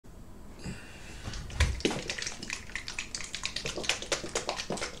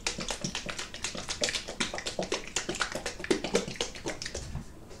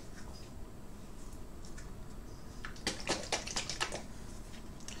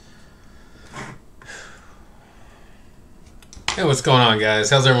Hey, what's going on, guys?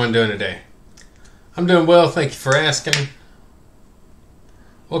 How's everyone doing today? I'm doing well, thank you for asking.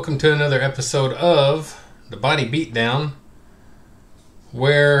 Welcome to another episode of The Body Beatdown,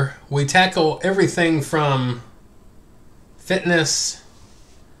 where we tackle everything from fitness,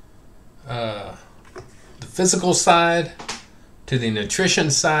 the physical side, to the nutrition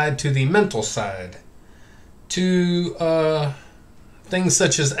side, to the mental side, to things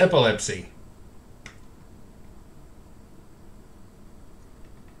such as epilepsy.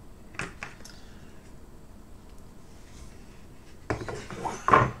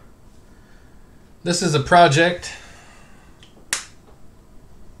 This is a project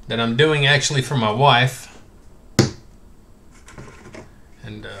that I'm doing actually for my wife.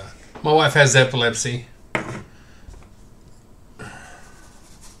 And my wife has epilepsy.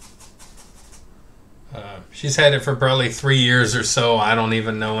 She's had it for probably 3 years or so. I don't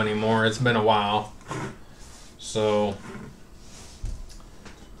even know anymore. It's been a while. So,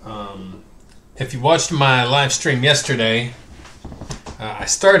 if you watched my live stream yesterday, I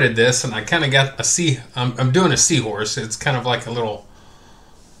started this and I kind of got I'm doing a Seahorse. It's kind of like a little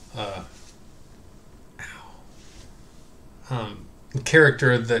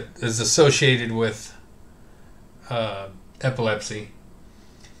character that is associated with epilepsy.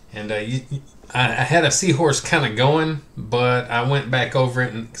 And I had a Seahorse kind of going, but I went back over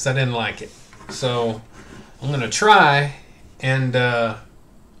it because I didn't like it. So I'm going to try and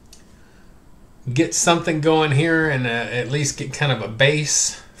get something going here and at least get kind of a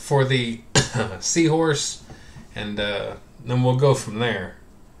base for the Seahorse, and then we'll go from there.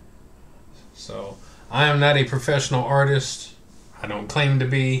 So I am not a professional artist. I don't claim to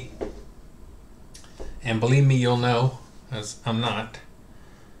be, and believe me, you'll know, as I'm not.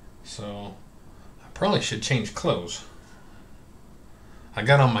 So I probably should change clothes. I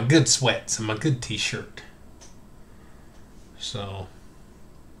got on my good sweats and my good t-shirt. So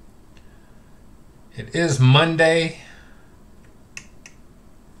it is Monday.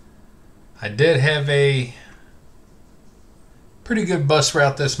 I did have a pretty good bus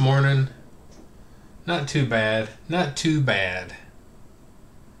route this morning. Not too bad. Not too bad.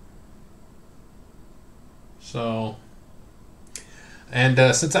 So, and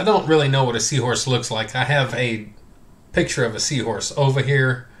since I don't really know what a Seahorse looks like, I have a picture of a Seahorse over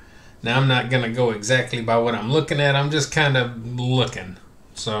here. Now, I'm not going to go exactly by what I'm looking at. I'm just kind of looking.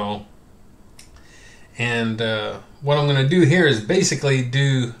 So, and what I'm going to do here is basically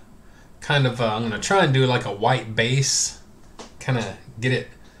do kind of, I'm going to try and do like a white base. Kind of get it,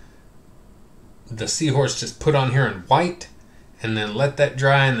 the Seahorse just put on here in white. And then let that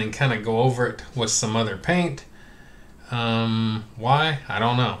dry and then kind of go over it with some other paint. Why? I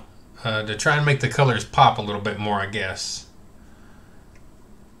don't know. To try and make the colors pop a little bit more, I guess.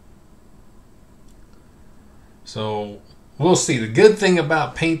 So we'll see. The good thing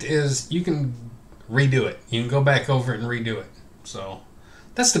about paint is you can redo it. You can go back over it and redo it. So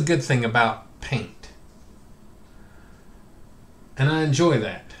that's the good thing about paint. And I enjoy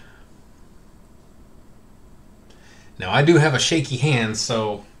that. Now, I do have a shaky hand,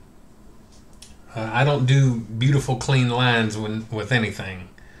 so I don't do beautiful, clean lines with anything,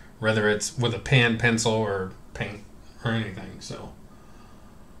 whether it's with a pen, pencil, or paint, or anything. So,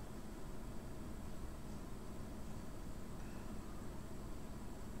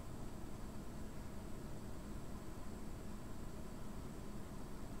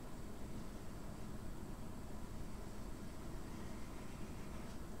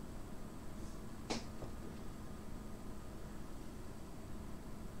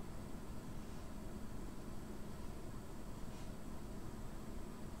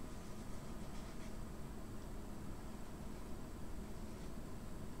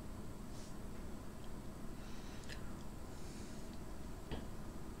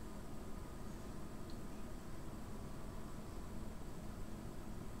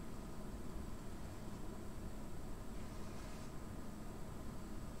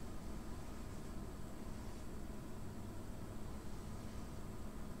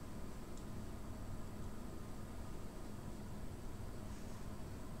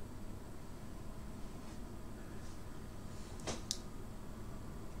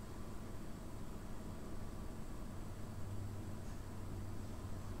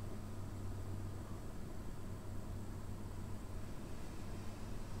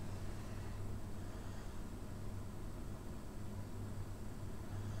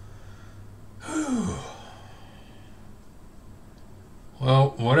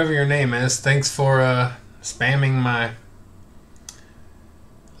 well, whatever your name is, thanks for spamming my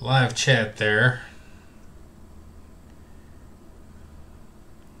live chat there.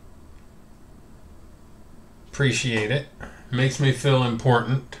 Appreciate it. Makes me feel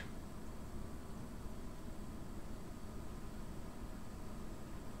important.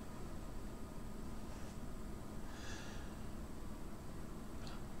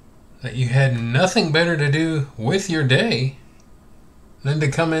 That you had nothing better to do with your day than to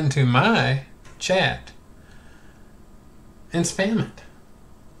come into my chat and spam it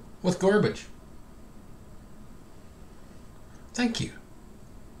with garbage. Thank you.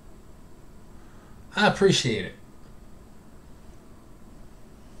 I appreciate it.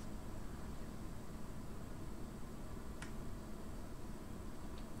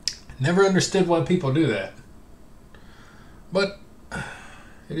 Never understood why people do that. But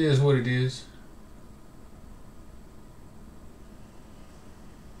it is what it is.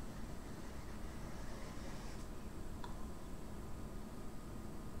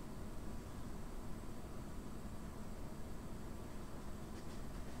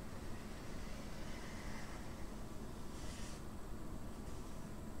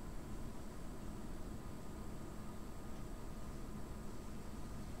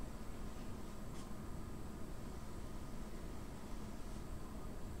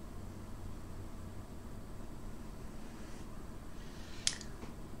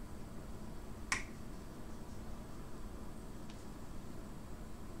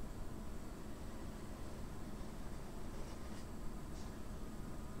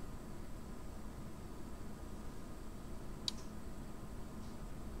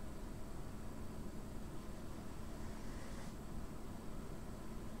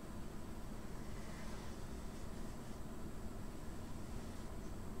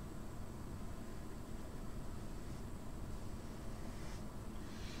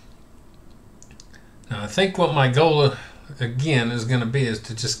 Now, I think what my goal again is going to be is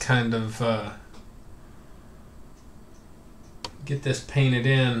to just kind of get this painted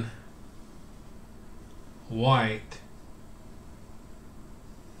in white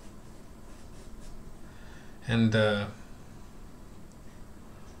and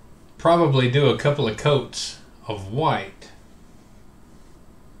probably do a couple of coats of white.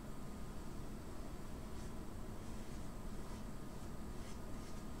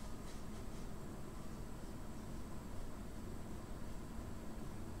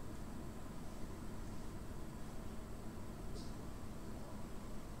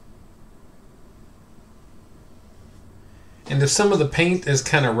 And if some of the paint is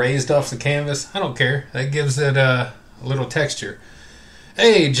kind of raised off the canvas, I don't care. That gives it a little texture.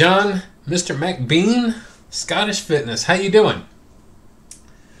 Hey, John, Mr. McBean, Scottish Fitness. How you doing?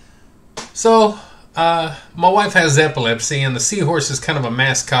 So, my wife has epilepsy, and the Seahorse is kind of a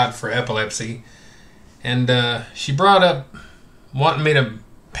mascot for epilepsy. And she brought up wanting me to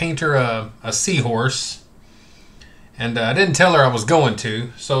paint her a Seahorse. And I didn't tell her I was going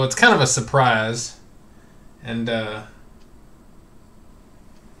to, so it's kind of a surprise. And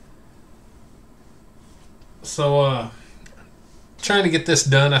so trying to get this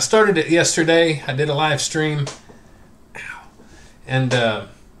done. I started it yesterday. I did a live stream. Ow. And I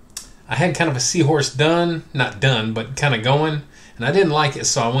had kind of a Seahorse done. Not done, but kind of going. And I didn't like it,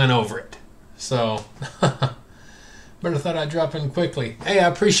 so I went over it. So, but I thought I'd drop in quickly. Hey, I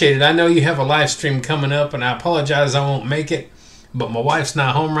appreciate it. I know you have a live stream coming up, and I apologize I won't make it. But my wife's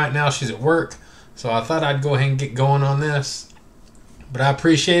not home right now. She's at work. So I thought I'd go ahead and get going on this. But I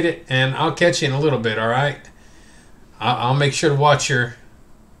appreciate it, and I'll catch you in a little bit, all right? I'll make sure to watch your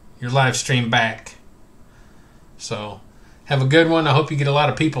live stream back. So, have a good one. I hope you get a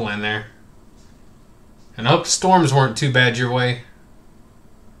lot of people in there. And I hope the storms weren't too bad your way.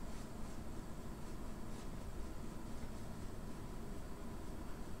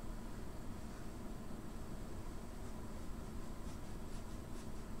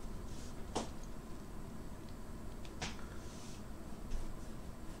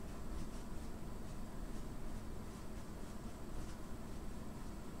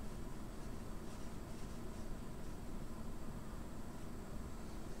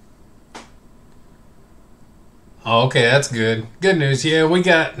 Oh, okay, that's good. Good news. Yeah, we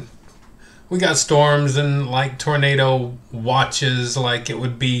got storms and like tornado watches, like it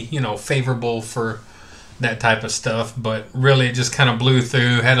would be, favorable for that type of stuff, but really it just kind of blew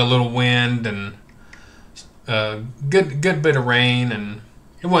through, had a little wind and good bit of rain, and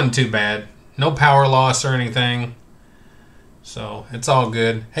it wasn't too bad. No power loss or anything. So, it's all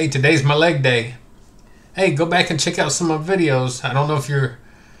good. Hey, today's my leg day. Hey, go back and check out some of my videos. I don't know if you're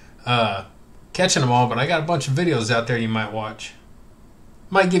catching them all, but I got a bunch of videos out there you might watch.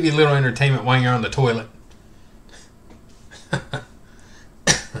 Might give you a little entertainment while you're on the toilet.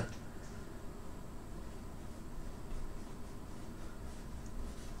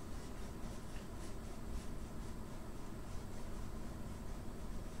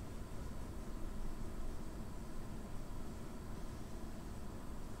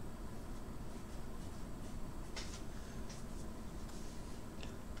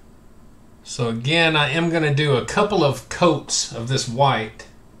 So again, I am going to do a couple of coats of this white.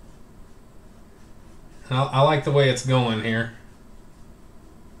 And I like the way it's going here.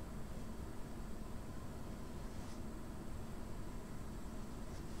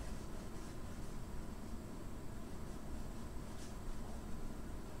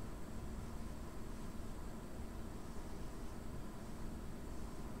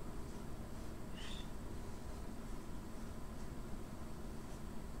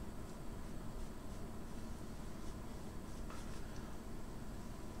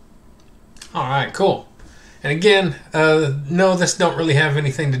 All right, cool. And again, no, this don't really have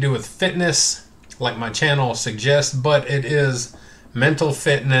anything to do with fitness, like my channel suggests, but it is mental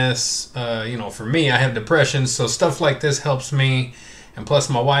fitness. For me, I have depression, so stuff like this helps me. And plus,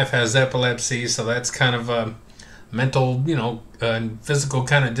 my wife has epilepsy, so that's kind of a mental, physical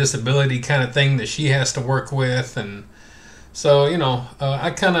kind of disability kind of thing that she has to work with. And so,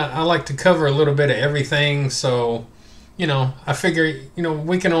 I like to cover a little bit of everything. So, I figure,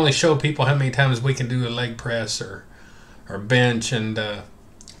 we can only show people how many times we can do a leg press or bench, and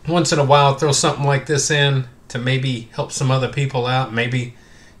once in a while throw something like this in to maybe help some other people out, maybe,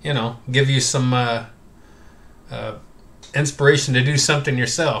 give you some inspiration to do something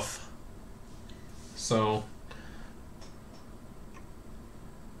yourself. So,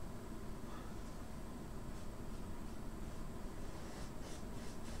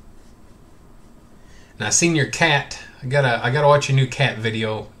 now I seen your cat. I gotta watch your new cat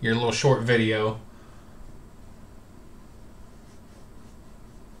video, your little short video.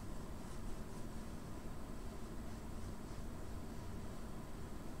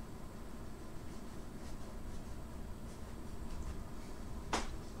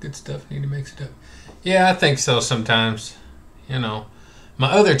 Good stuff. Need to mix it up. Yeah, I think so sometimes. My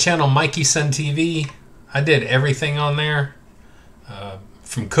other channel, Mikey Sun TV, I did everything on there,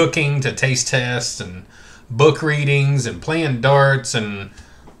 from cooking to taste tests and book readings and playing darts and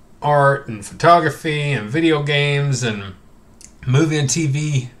art and photography and video games and movie and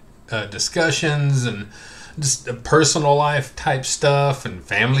TV discussions and just personal life type stuff and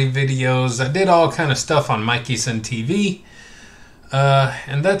family videos. I did all kind of stuff on Mikey Sun TV,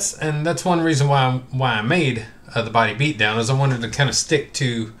 and that's one reason why I made the Body Beatdown, is I wanted to kind of stick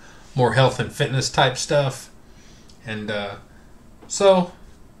to more health and fitness type stuff, and so.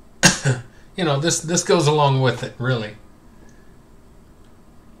 This goes along with it, really.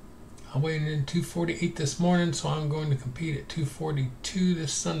 I weighed in 248 this morning, so I'm going to compete at 242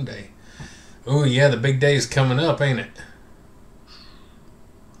 this Sunday. Oh yeah, the big day's coming up, ain't it?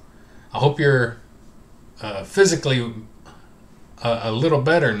 I hope you're physically a little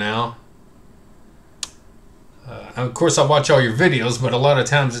better now. Of course, I watch all your videos, but a lot of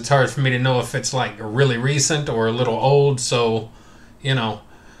times it's hard for me to know if it's like really recent or a little old, so,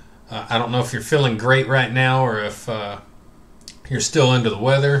 I don't know if you're feeling great right now or if you're still under the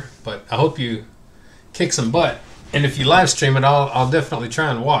weather, but I hope you kick some butt. And if you live stream it, I'll definitely try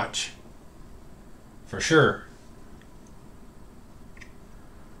and watch. For sure.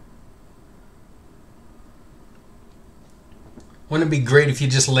 Wouldn't it be great if you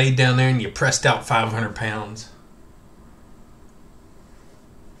just laid down there and you pressed out 500 pounds?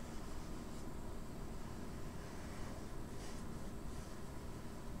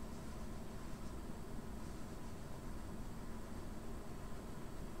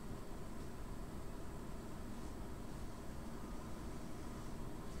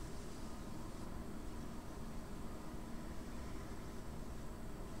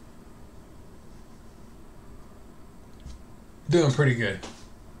 Doing pretty good.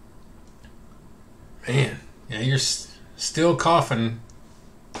 Man, yeah, you're still coughing.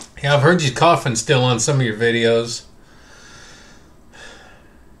 Yeah, I've heard you coughing still on some of your videos.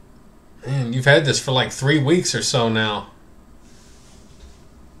 Man, you've had this for like 3 weeks or so now.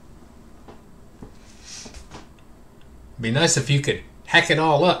 Be nice if you could hack it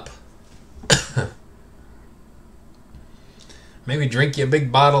all up. Maybe drink you a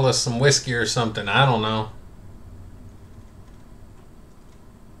big bottle of some whiskey or something. I don't know.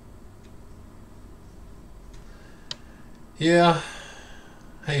 Yeah.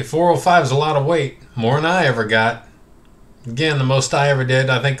 Hey, 405 is a lot of weight. More than I ever got. Again, the most I ever did,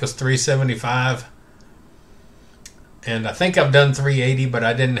 I think, was 375. And I think I've done 380, but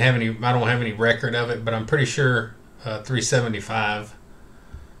I don't have any record of it, but I'm pretty sure 375.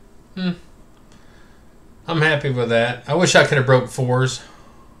 I'm happy with that. I wish I could have broke 4s.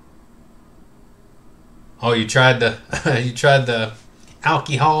 Oh, you tried the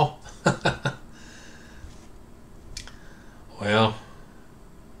alcohol? Well,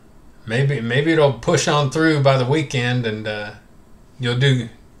 maybe it'll push on through by the weekend, and you'll do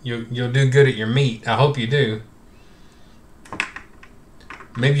you'll do good at your meat. I hope you do.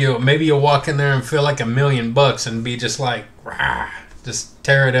 Maybe you'll walk in there and feel like $1,000,000 and be just like, rah, just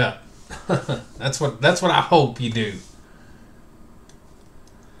tear it up. That's what I hope you do.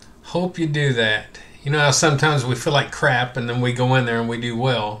 Hope you do that. You know how sometimes we feel like crap and then we go in there and we do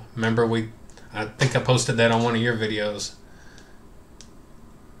well. Remember I think I posted that on one of your videos.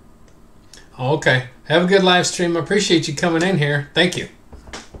 Okay. Have a good live stream. I appreciate you coming in here. Thank you.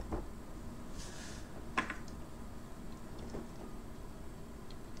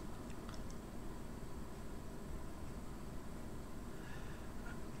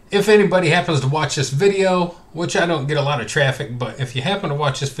 If anybody happens to watch this video, which I don't get a lot of traffic, but if you happen to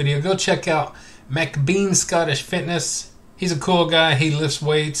watch this video, go check out McBean Scottish Fitness. He's a cool guy. He lifts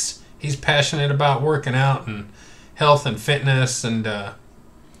weights. He's passionate about working out and health and fitness, and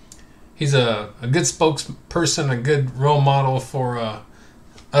he's a good spokesperson, a good role model for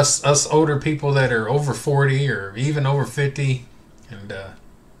us older people that are over 40 or even over 50, and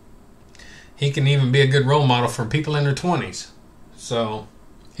he can even be a good role model for people in their 20s. So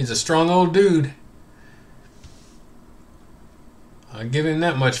he's a strong old dude. I'll give him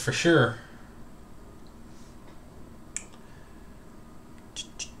that much for sure.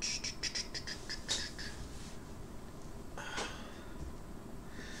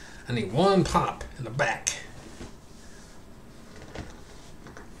 I need one pop in the back.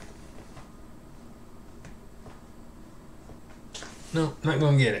 No, not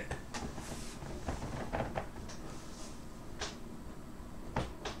gonna get it.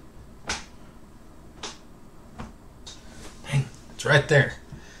 Dang, it's right there.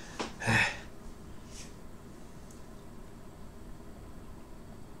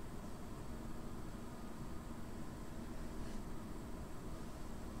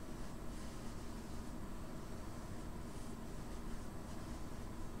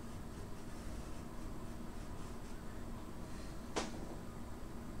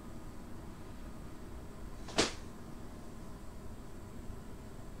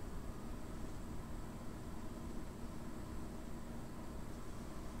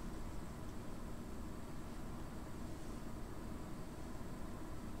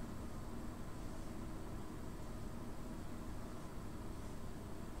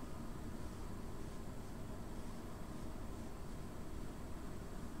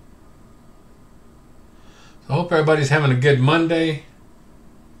 I hope everybody's having a good Monday.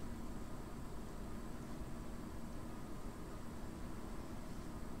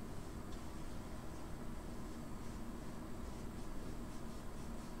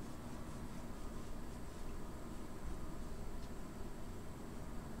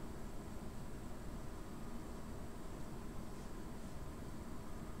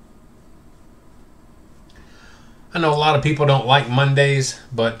 I know a lot of people don't like Mondays,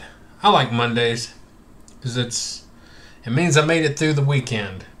 but I like Mondays because it means I made it through the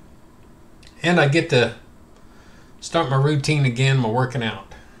weekend. And I get to start my routine again, my working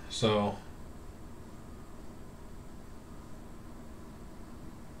out. So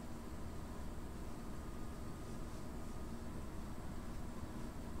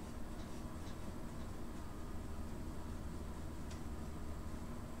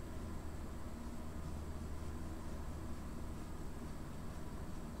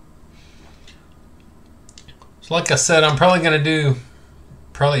like I said, I'm probably going to do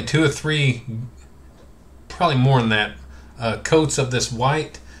probably 2 or 3, probably more than that, coats of this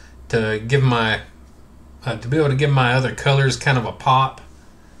white to give my, to be able to give my other colors kind of a pop.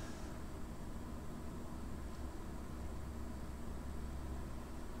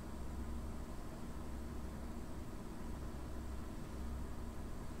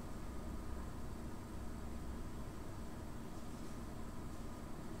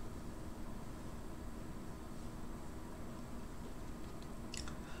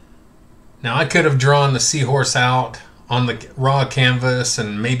 Now I could have drawn the Seahorse out on the raw canvas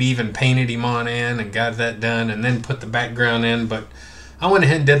and maybe even painted him on in and got that done and then put the background in, but I went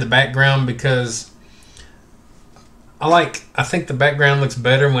ahead and did the background because I think the background looks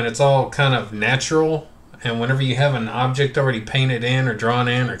better when it's all kind of natural, and whenever you have an object already painted in or drawn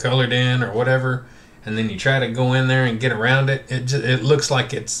in or colored in or whatever, and then you try to go in there and get around it, it looks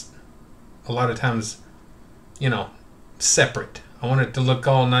like it's a lot of times, separate. I want it to look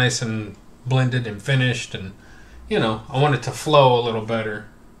all nice and blended and finished, and I want it to flow a little better.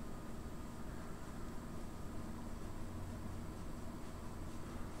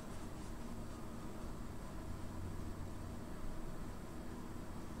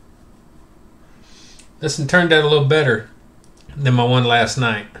 This one turned out a little better than my one last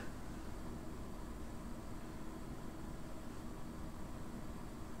night.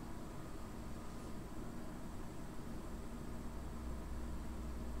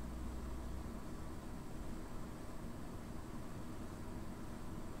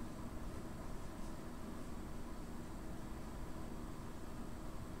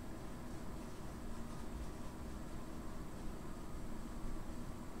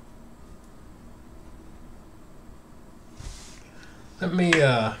 let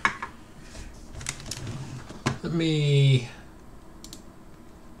me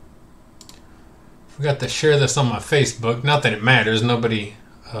forgot to share this on my Facebook. Not that it matters. Nobody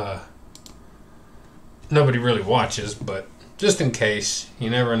really watches, but just in case,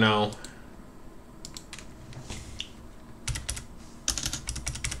 you never know.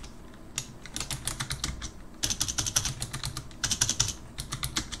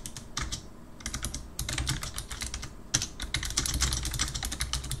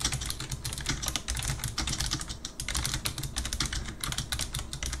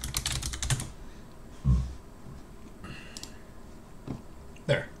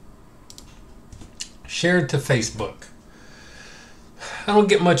 There. Shared to Facebook. I don't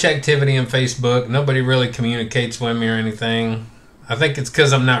get much activity in Facebook. Nobody really communicates with me or anything. I think it's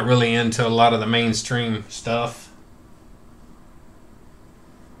because I'm not really into a lot of the mainstream stuff.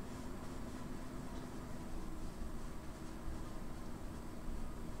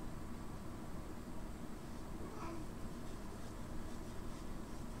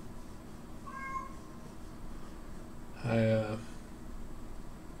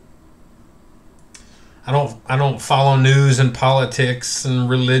 I don't follow news and politics and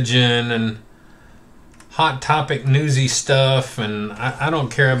religion and hot topic newsy stuff, and I don't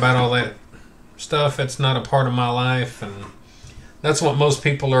care about all that stuff. It's not a part of my life, and that's what most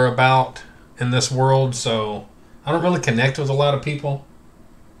people are about in this world, so I don't really connect with a lot of people.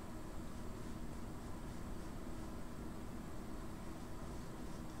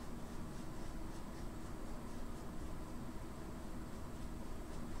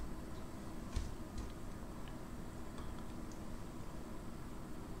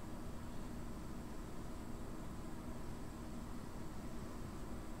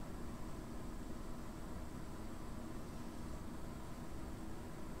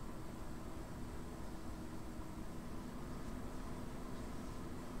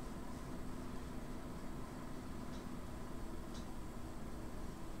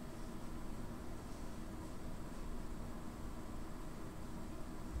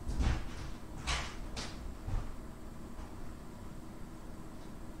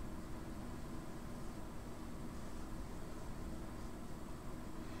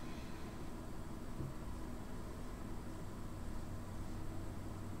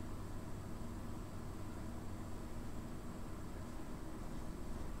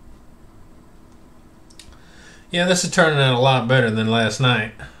 Yeah, this is turning out a lot better than last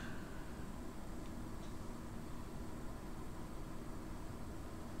night.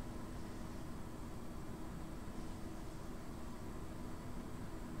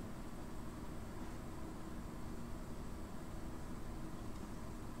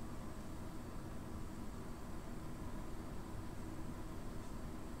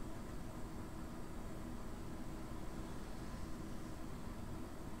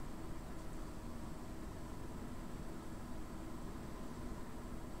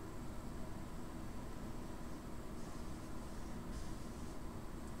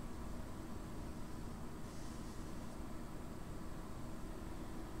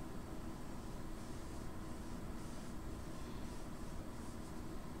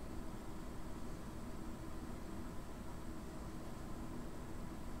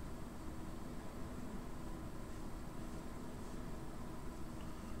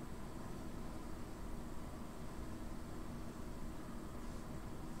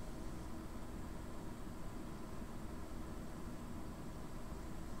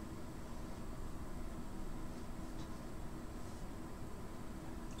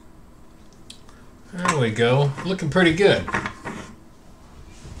 There we go. Looking pretty good.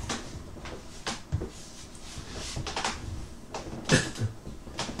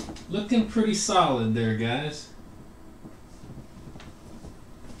 Looking pretty solid there, guys.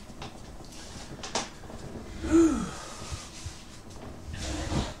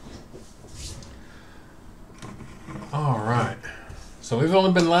 All right. So we've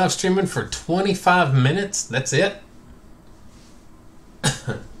only been live streaming for 25 minutes. That's it.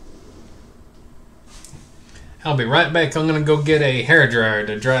 I'll be right back. I'm going to go get a hairdryer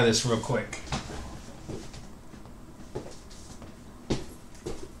to dry this real quick.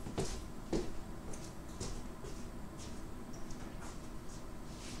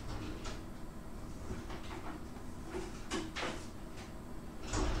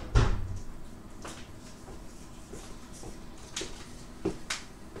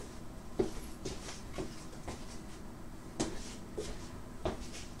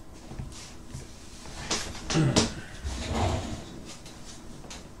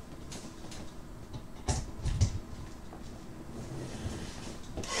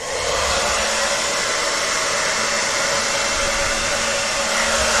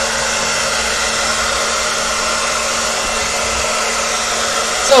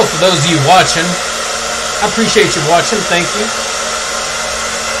 So for those of you watching, I appreciate you watching. Thank you.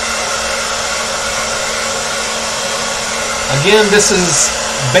 Again, this is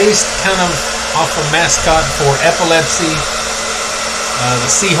based kind of off a mascot for epilepsy, the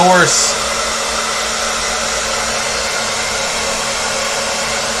Seahorse.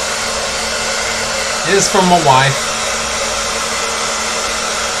 It is from my wife.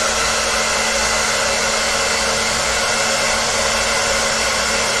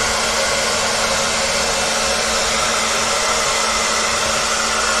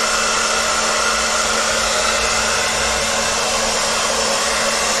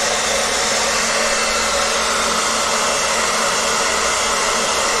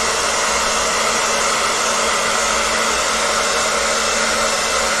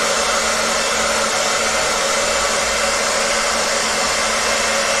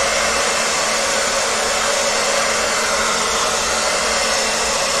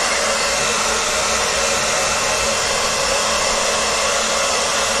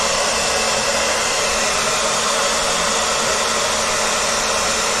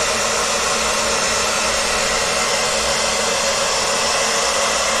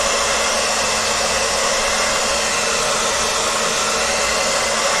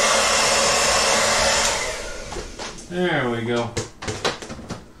 There we go.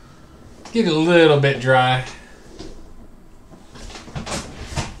 Get it a little bit dry.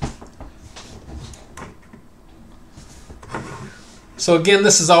 So again,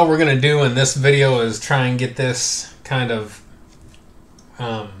 this is all we're going to do in this video is try and get this kind of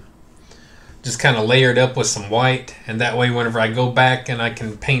just kind of layered up with some white, and that way whenever I go back and I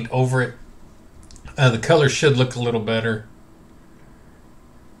can paint over it, the color should look a little better.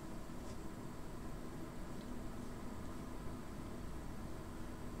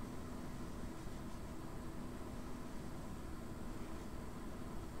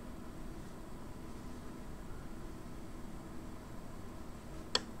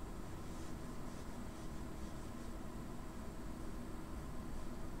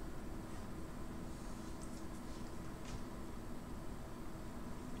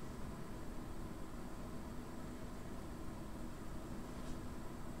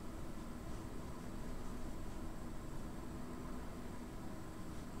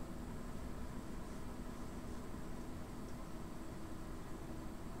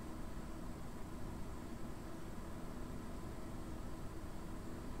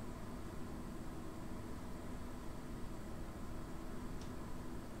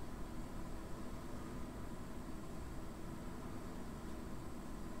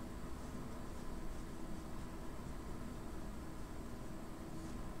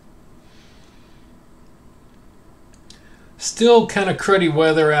 Still kind of cruddy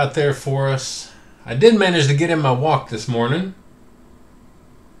weather out there for us. I did manage to get in my walk this morning.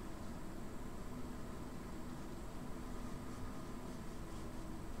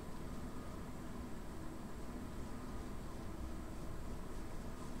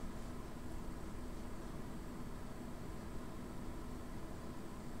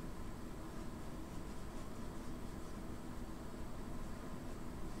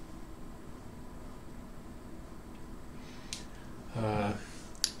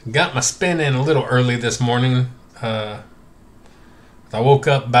 Got my spin in a little early this morning. I woke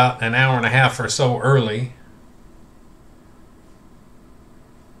up about an hour and a half or so early.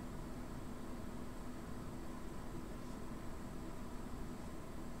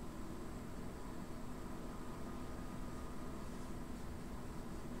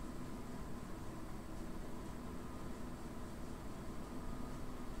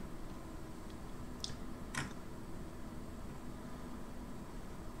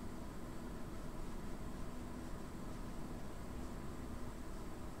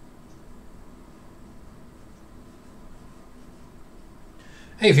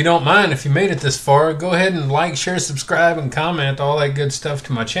 Hey, if you don't mind, if you made it this far, go ahead and like, share, subscribe, and comment all that good stuff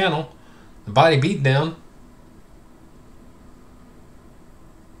to my channel, The Body Beatdown.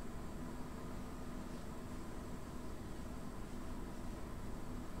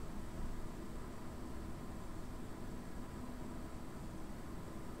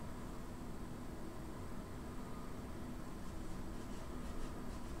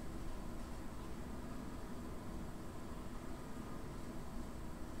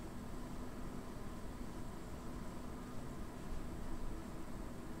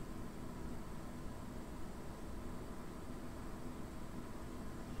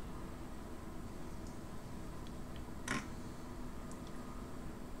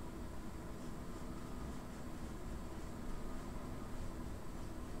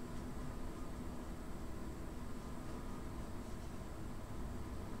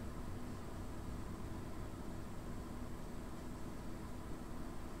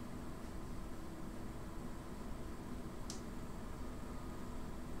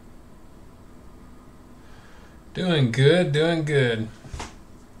 Doing good, doing good.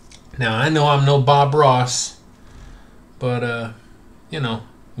 Now, I know I'm no Bob Ross, but, you know,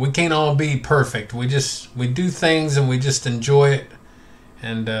 we can't all be perfect. We do things and we just enjoy it.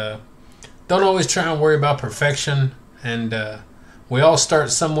 And don't always try and worry about perfection. And we all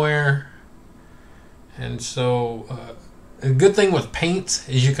start somewhere. And so, a good thing with paints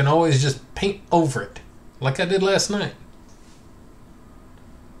is you can always just paint over it, like I did last night.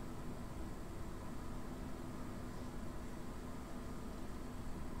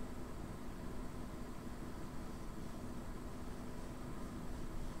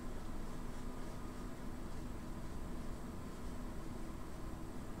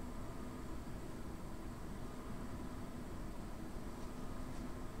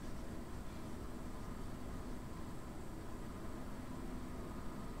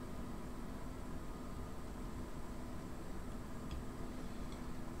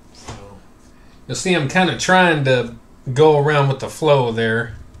 You'll see I'm kind of trying to go around with the flow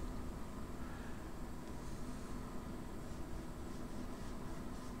there.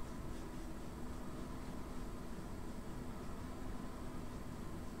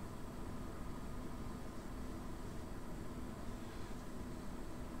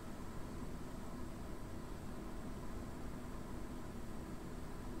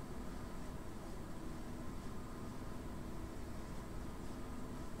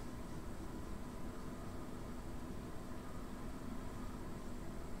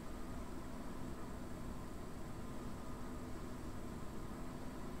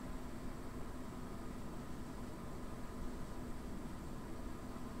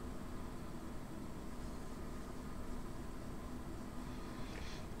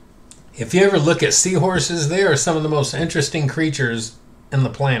 If you ever look at seahorses, they are some of the most interesting creatures in the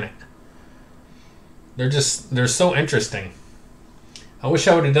planet. They're so interesting. I wish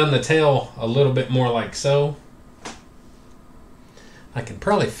I would have done the tail a little bit more like so. I can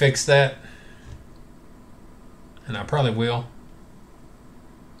probably fix that, and I probably will.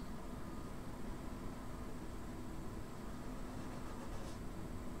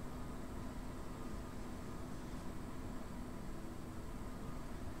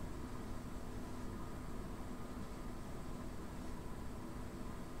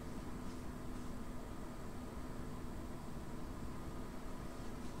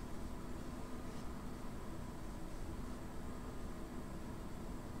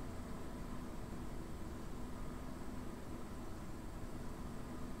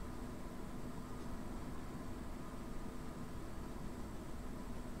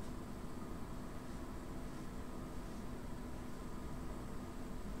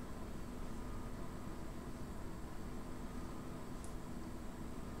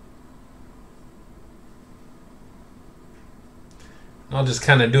 I'll just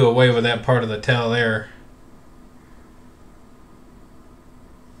kind of do away with that part of the tail there.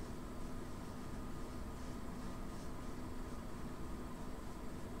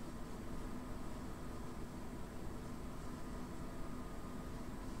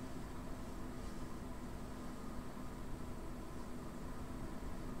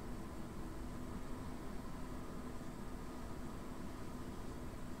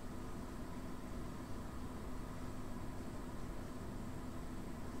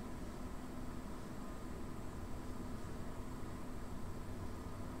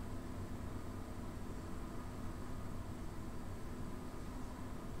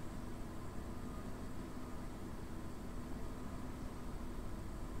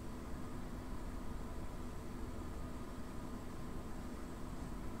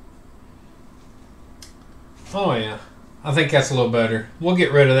 Oh yeah, I think that's a little better. We'll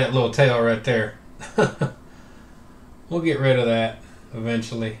get rid of that little tail right there. We'll get rid of that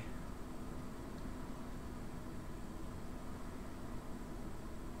eventually.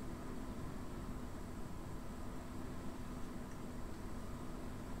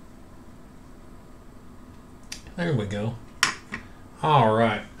 There we go. All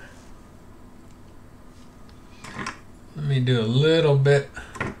right. Let me do a little bit.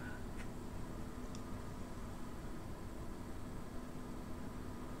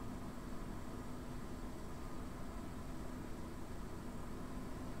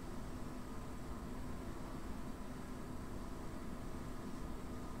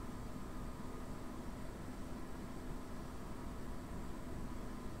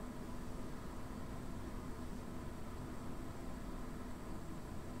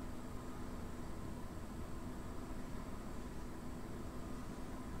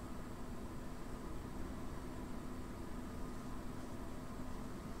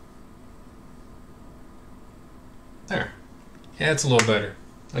 There. Yeah, it's a little better.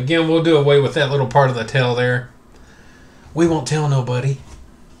 Again, we'll do away with that little part of the tail there. We won't tell nobody.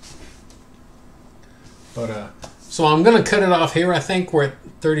 But so I'm gonna cut it off here. I think we're at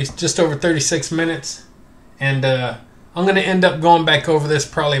just over 36 minutes, and I'm gonna end up going back over this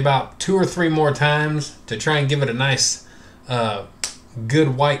probably about 2 or 3 more times to try and give it a nice,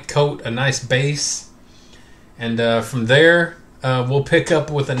 good white coat, a nice base, and from there we'll pick up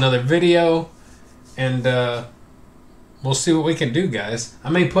with another video, and we'll see what we can do, guys. I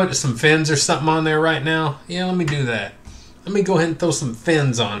may put some fins or something on there right now. Yeah, let me do that. Let me go ahead and throw some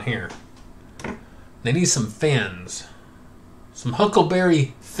fins on here. They need some fins. Some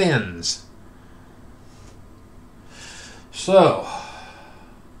huckleberry fins. So,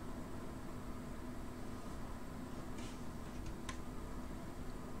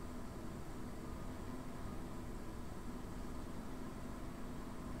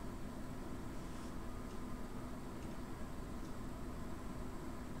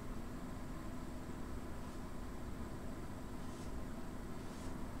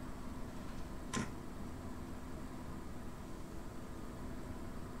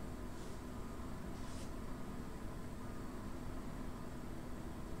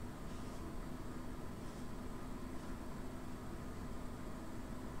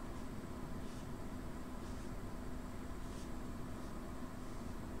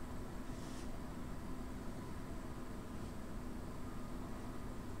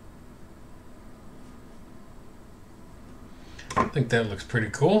 I think that looks pretty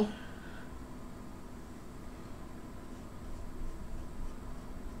cool.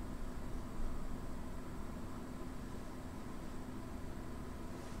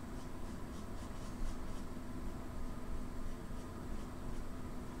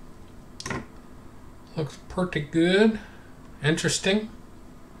 Looks pretty good. Interesting.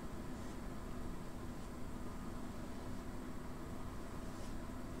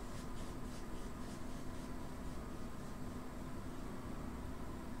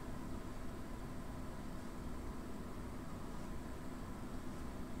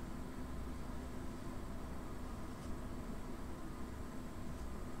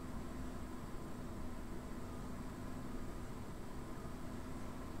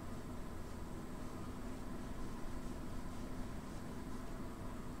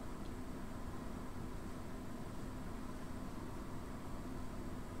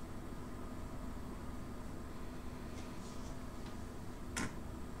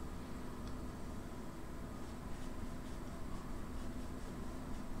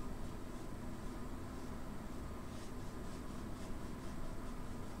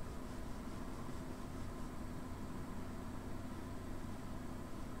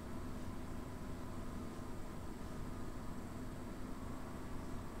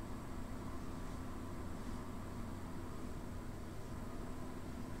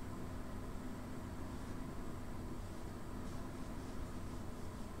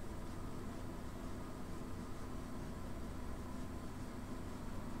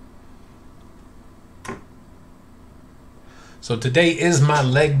 So today is my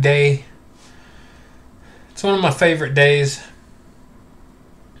leg day. It's one of my favorite days.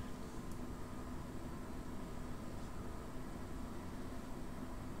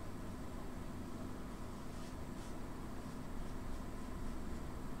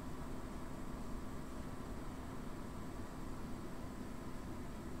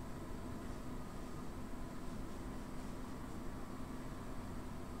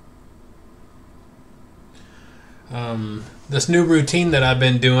 This new routine that I've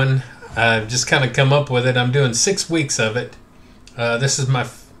been doing, I've just kind of come up with it. I'm doing 6 weeks of it. This is I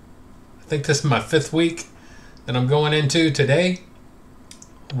think this is my 5th week that I'm going into today,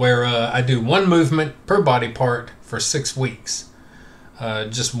 where I do 1 movement per body part for 6 weeks.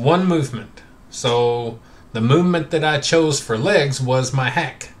 Just 1 movement. So the movement that I chose for legs was my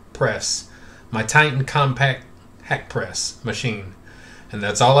hack press, my Titan compact hack press machine. And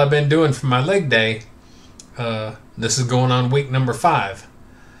that's all I've been doing for my leg day. This is going on week number 5.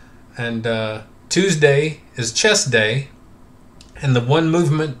 And Tuesday is chest day. And the 1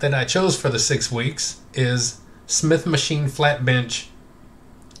 movement that I chose for the 6 weeks is Smith machine flat bench.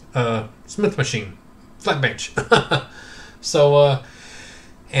 Smith machine flat bench. So,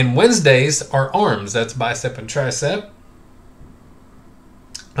 and Wednesdays are arms. That's bicep and tricep.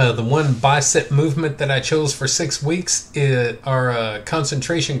 The 1 bicep movement that I chose for 6 weeks are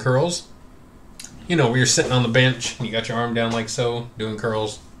concentration curls. You know, where you're sitting on the bench and you got your arm down like so, doing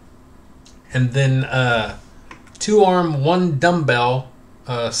curls. And then 2 arm, 1 dumbbell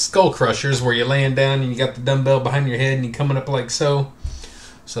skull crushers, where you're laying down and you got the dumbbell behind your head and you're coming up like so.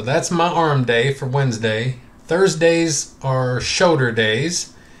 So that's my arm day for Wednesday. Thursdays are shoulder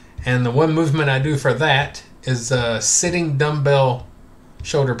days. And the 1 movement I do for that is sitting dumbbell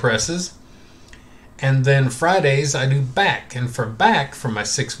shoulder presses. And then Fridays I do back. And for back, for my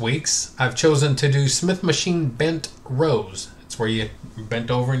 6 weeks, I've chosen to do Smith machine bent rows. It's where you bent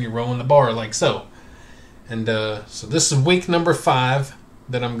over and you're rolling the bar like so. And so this is week number 5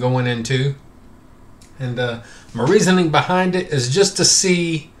 that I'm going into. And my reasoning behind it is just to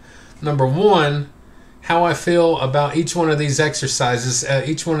see, number one, how I feel about each one of these exercises,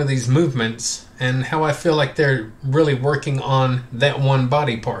 each one of these movements, and how I feel like they're really working on that one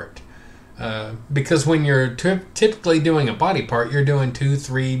body part. Because when you're typically doing a body part, you're doing 2,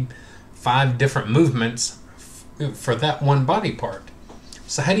 3, 5 different movements for that one body part.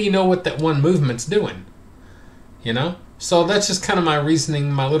 So how do you know what that one movement's doing? You know? So that's just kind of my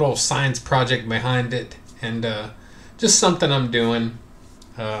reasoning, my little science project behind it, and just something I'm doing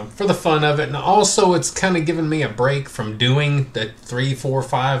for the fun of it. And also it's kind of giving me a break from doing the 3, 4,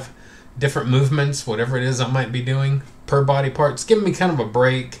 5 different movements, whatever it is I might be doing per body part. It's giving me kind of a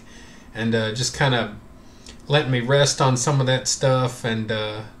break and just kind of letting me rest on some of that stuff. And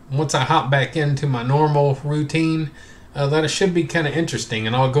once I hop back into my normal routine, that it should be kind of interesting,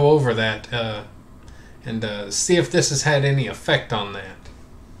 and I'll go over that and see if this has had any effect on that,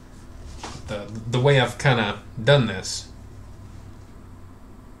 the way I've kind of done this.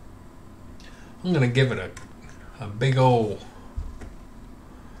 I'm going to give it a big old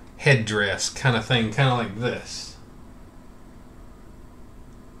headdress kind of thing, kind of like this.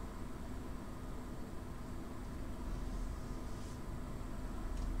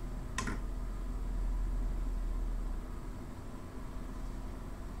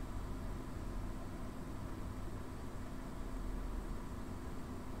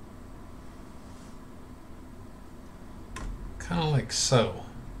 Kind of like so.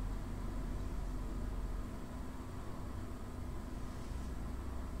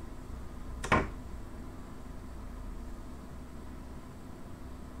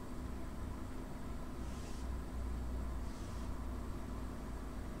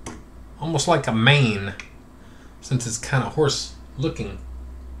 Almost like a mane, since it's kind of horse looking.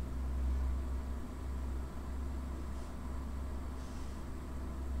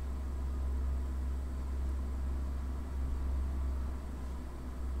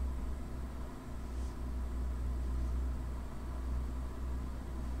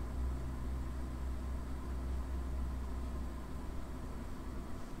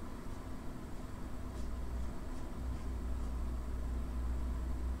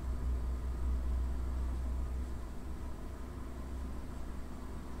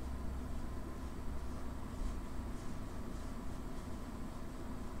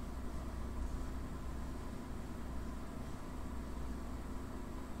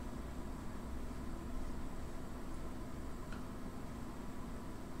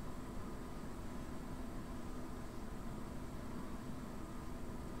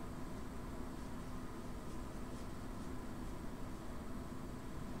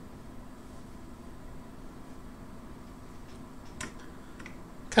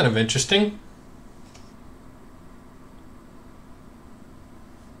 Kind of interesting.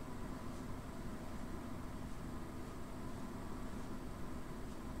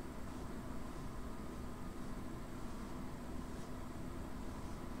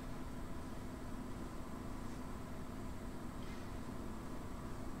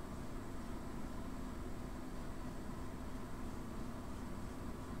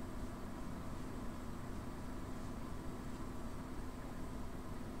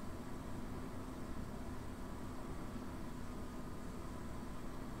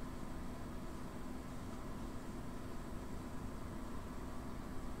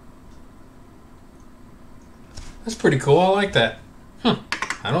 That's pretty cool. I like that.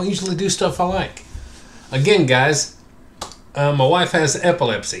 I don't usually do stuff I like. Again, guys, my wife has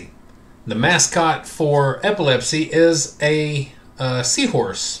epilepsy. The mascot for epilepsy is a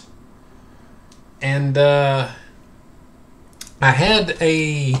seahorse. And I had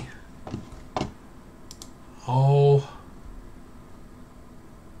a...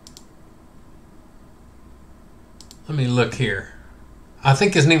 let me look here. I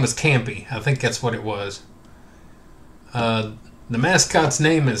think his name was Campy. I think that's what it was. The mascot's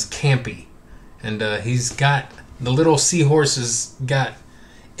name is Campy, and he's got, the little seahorse has got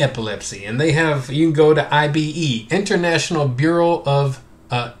epilepsy, and they have, you can go to IBE, International Bureau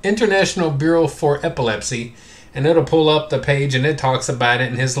for Epilepsy, and it'll pull up the page and it talks about it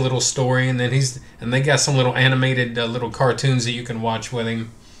and his little story, and then they got some little animated little cartoons that you can watch with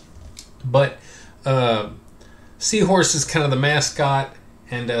him. But Seahorse is kind of the mascot,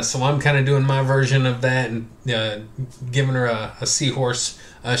 And so I'm kind of doing my version of that and giving her a seahorse.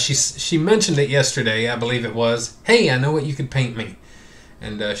 She mentioned it yesterday, I believe it was. Hey, I know what you could paint me.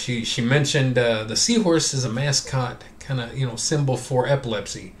 And she mentioned the seahorse is a mascot kind of symbol for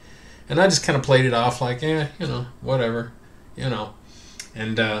epilepsy. And I just kind of played it off like, whatever,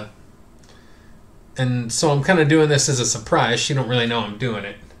 And so I'm kind of doing this as a surprise. She don't really know I'm doing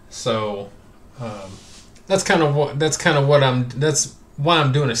it. So that's why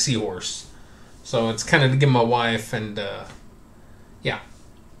I'm doing a seahorse. So it's kind of to give my wife and yeah.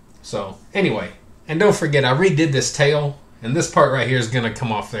 So anyway, and don't forget I redid this tail, and this part right here is gonna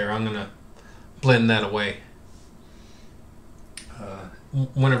come off there. I'm gonna blend that away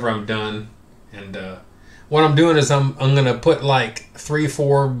whenever I'm done. And what I'm doing is I'm gonna put like 3,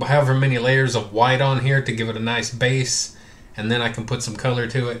 4, however many layers of white on here to give it a nice base, and then I can put some color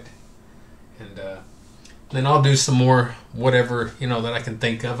to it. And then I'll do some more whatever that I can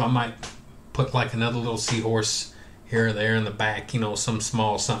think of. I might put like another little seahorse here or there in the back, some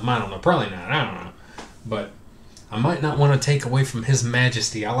small something. I don't know, probably not. I don't know, but I might not want to take away from His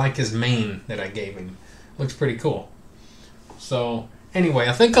Majesty. I like his mane that I gave him. Looks pretty cool. So anyway,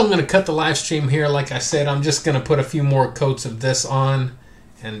 I think I'm going to cut the live stream here. Like I said, I'm just going to put a few more coats of this on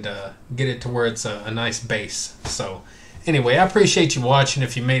and get it to where it's a nice base. So anyway, I appreciate you watching.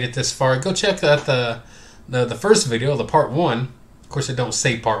 If you made it this far, go check out the first video, the part 1. Of course, it don't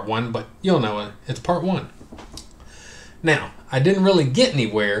say part 1, but you'll know it. It's part 1. Now, I didn't really get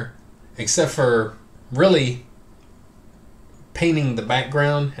anywhere except for really painting the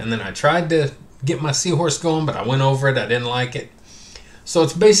background, and then I tried to get my seahorse going, but I went over it. I didn't like it. So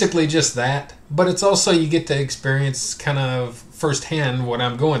it's basically just that, but it's also you get to experience kind of firsthand what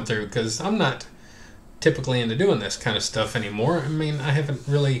I'm going through, because I'm not typically into doing this kind of stuff anymore. I mean, I haven't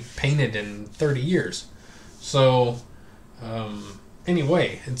really painted in 30 years. So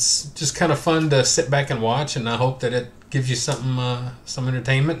anyway, it's just kind of fun to sit back and watch, and I hope that it gives you something, some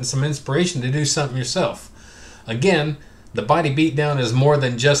entertainment and some inspiration to do something yourself. Again, the Body Beatdown is more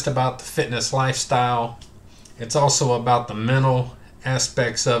than just about the fitness lifestyle. It's also about the mental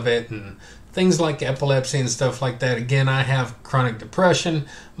aspects of it and things like epilepsy and stuff like that. Again, I have chronic depression.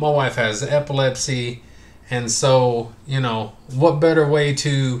 My wife has epilepsy. And so, what better way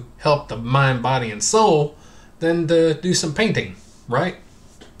to help the mind, body, and soul than to do some painting, right?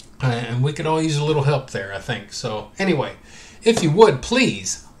 And we could all use a little help there, I think. So anyway, if you would,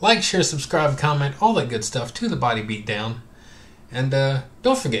 please like, share, subscribe, comment, all that good stuff to the Body Beatdown. And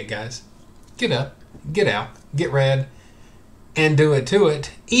don't forget, guys, get up, get out, get rad, and do it to it,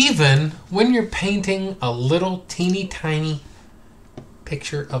 even when you're painting a little teeny tiny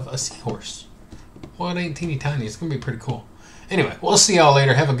picture of a seahorse. Well, it ain't teeny tiny. It's going to be pretty cool. Anyway, we'll see y'all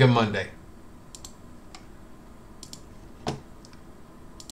later. Have a good Monday.